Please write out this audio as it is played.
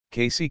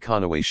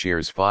Connaway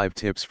shares 5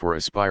 tips for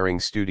aspiring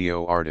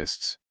studio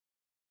artists.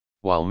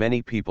 While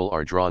many people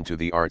are drawn to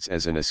the arts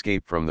as an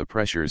escape from the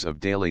pressures of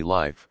daily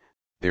life,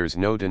 there's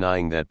no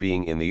denying that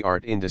being in the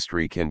art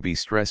industry can be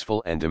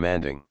stressful and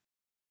demanding.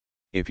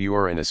 If you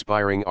are an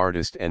aspiring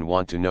artist and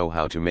want to know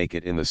how to make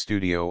it in the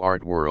studio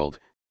art world,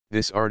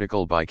 this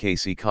article by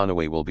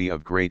Connaway will be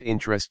of great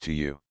interest to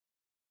you.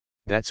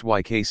 That's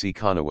why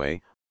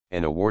Connaway,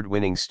 an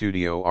award-winning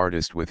studio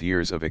artist with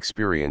years of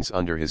experience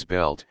under his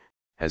belt,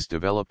 has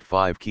developed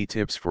 5 key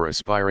tips for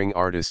aspiring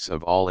artists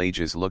of all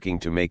ages looking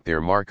to make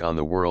their mark on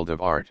the world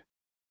of art.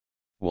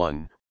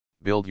 1.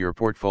 Build your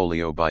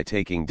portfolio by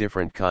taking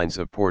different kinds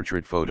of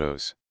portrait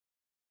photos.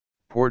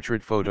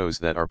 Portrait photos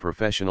that are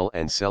professional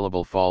and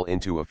sellable fall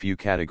into a few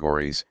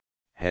categories: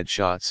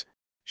 headshots,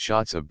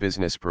 shots of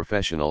business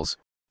professionals,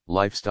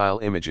 lifestyle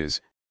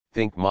images,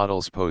 think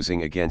models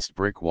posing against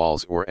brick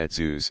walls or at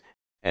zoos,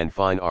 and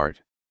fine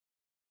art.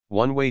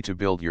 One way to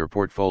build your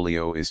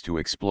portfolio is to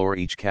explore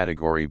each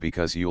category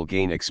because you'll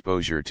gain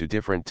exposure to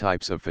different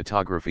types of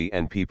photography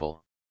and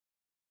people.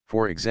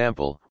 For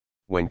example,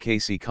 when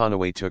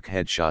Connaway took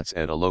headshots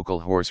at a local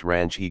horse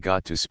ranch, he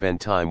got to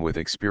spend time with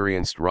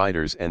experienced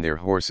riders and their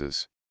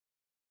horses.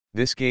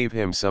 This gave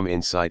him some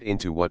insight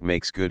into what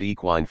makes good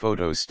equine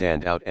photos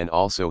stand out and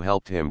also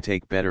helped him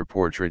take better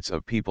portraits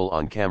of people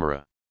on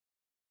camera.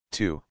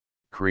 2.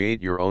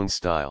 Create your own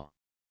style.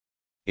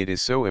 It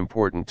is so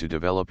important to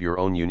develop your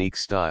own unique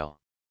style.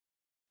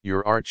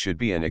 Your art should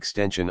be an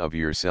extension of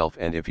yourself,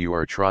 and if you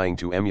are trying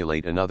to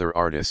emulate another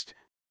artist,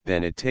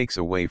 then it takes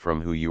away from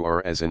who you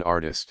are as an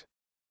artist.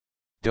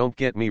 Don't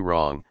get me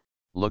wrong,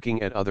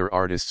 looking at other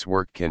artists'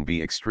 work can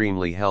be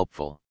extremely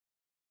helpful.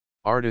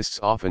 Artists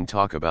often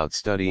talk about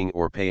studying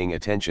or paying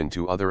attention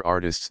to other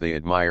artists they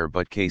admire,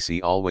 but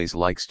always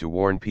likes to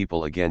warn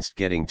people against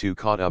getting too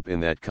caught up in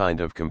that kind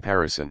of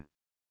comparison.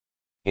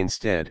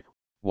 Instead,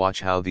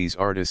 watch how these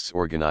artists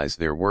organize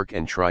their work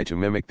and try to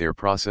mimic their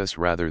process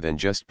rather than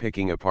just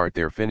picking apart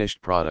their finished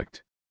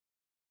product.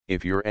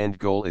 If your end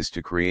goal is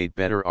to create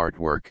better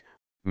artwork,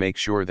 make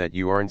sure that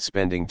you aren't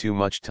spending too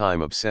much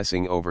time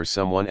obsessing over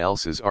someone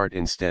else's art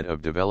instead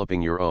of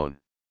developing your own.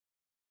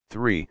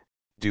 3.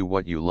 Do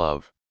what you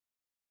love.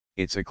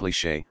 It's a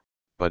cliché,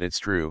 but it's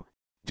true: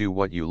 do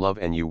what you love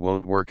and you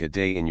won't work a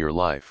day in your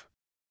life.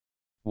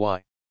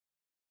 Why?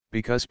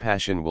 Because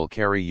passion will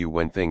carry you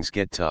when things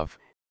get tough.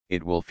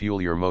 It will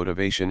fuel your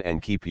motivation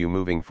and keep you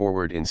moving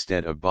forward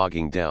instead of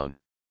bogging down.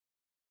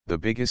 The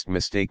biggest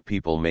mistake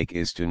people make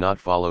is to not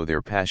follow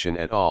their passion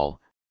at all.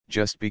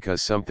 Just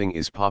because something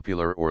is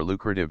popular or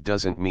lucrative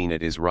doesn't mean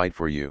it is right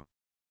for you.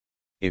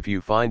 If you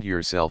find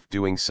yourself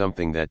doing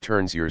something that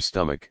turns your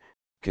stomach,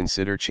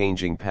 consider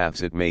changing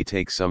paths. It may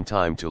take some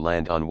time to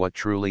land on what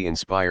truly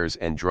inspires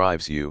and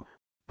drives you,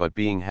 but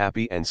being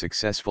happy and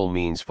successful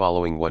means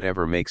following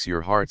whatever makes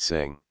your heart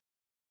sing.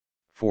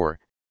 4.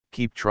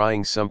 Keep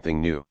trying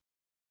something new.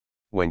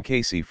 When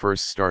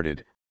first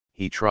started,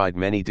 he tried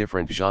many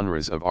different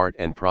genres of art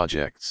and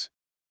projects.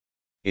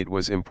 It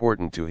was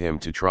important to him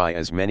to try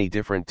as many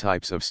different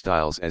types of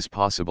styles as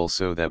possible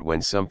so that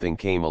when something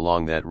came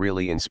along that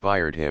really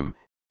inspired him,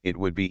 it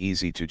would be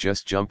easy to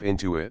just jump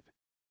into it.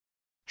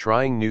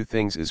 Trying new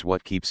things is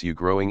what keeps you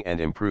growing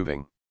and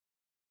improving.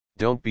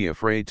 Don't be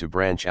afraid to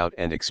branch out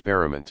and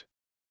experiment.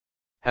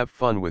 Have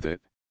fun with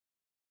it.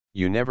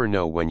 You never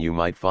know when you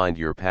might find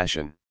your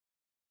passion.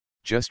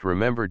 Just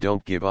remember,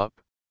 don't give up.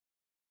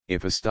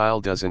 If a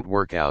style doesn't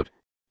work out,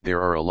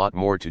 there are a lot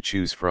more to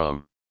choose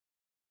from.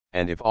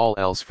 And if all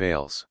else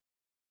fails,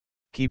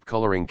 keep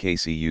coloring.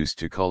 Used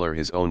to color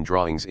his own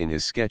drawings in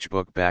his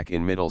sketchbook back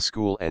in middle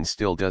school and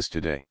still does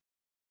today.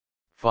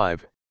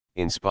 5.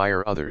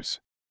 Inspire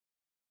others.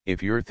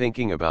 If you're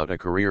thinking about a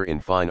career in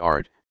fine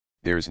art,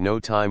 there's no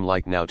time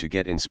like now to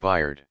get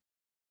inspired.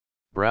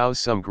 Browse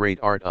some great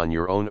art on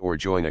your own or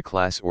join a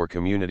class or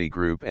community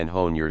group and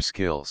hone your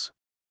skills.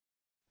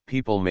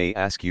 People may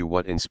ask you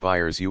what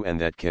inspires you, and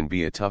that can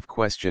be a tough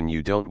question.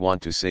 You don't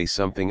want to say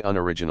something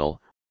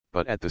unoriginal,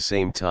 but at the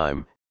same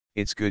time,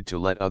 it's good to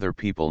let other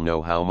people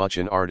know how much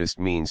an artist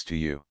means to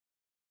you.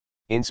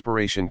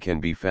 Inspiration can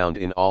be found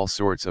in all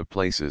sorts of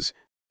places,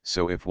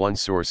 so if one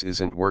source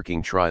isn't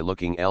working, try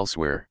looking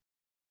elsewhere.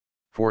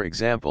 For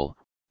example,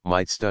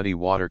 might study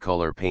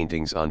watercolor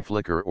paintings on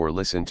Flickr or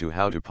listen to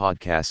how-to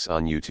podcasts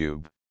on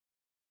YouTube.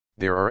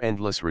 There are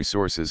endless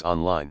resources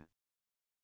online.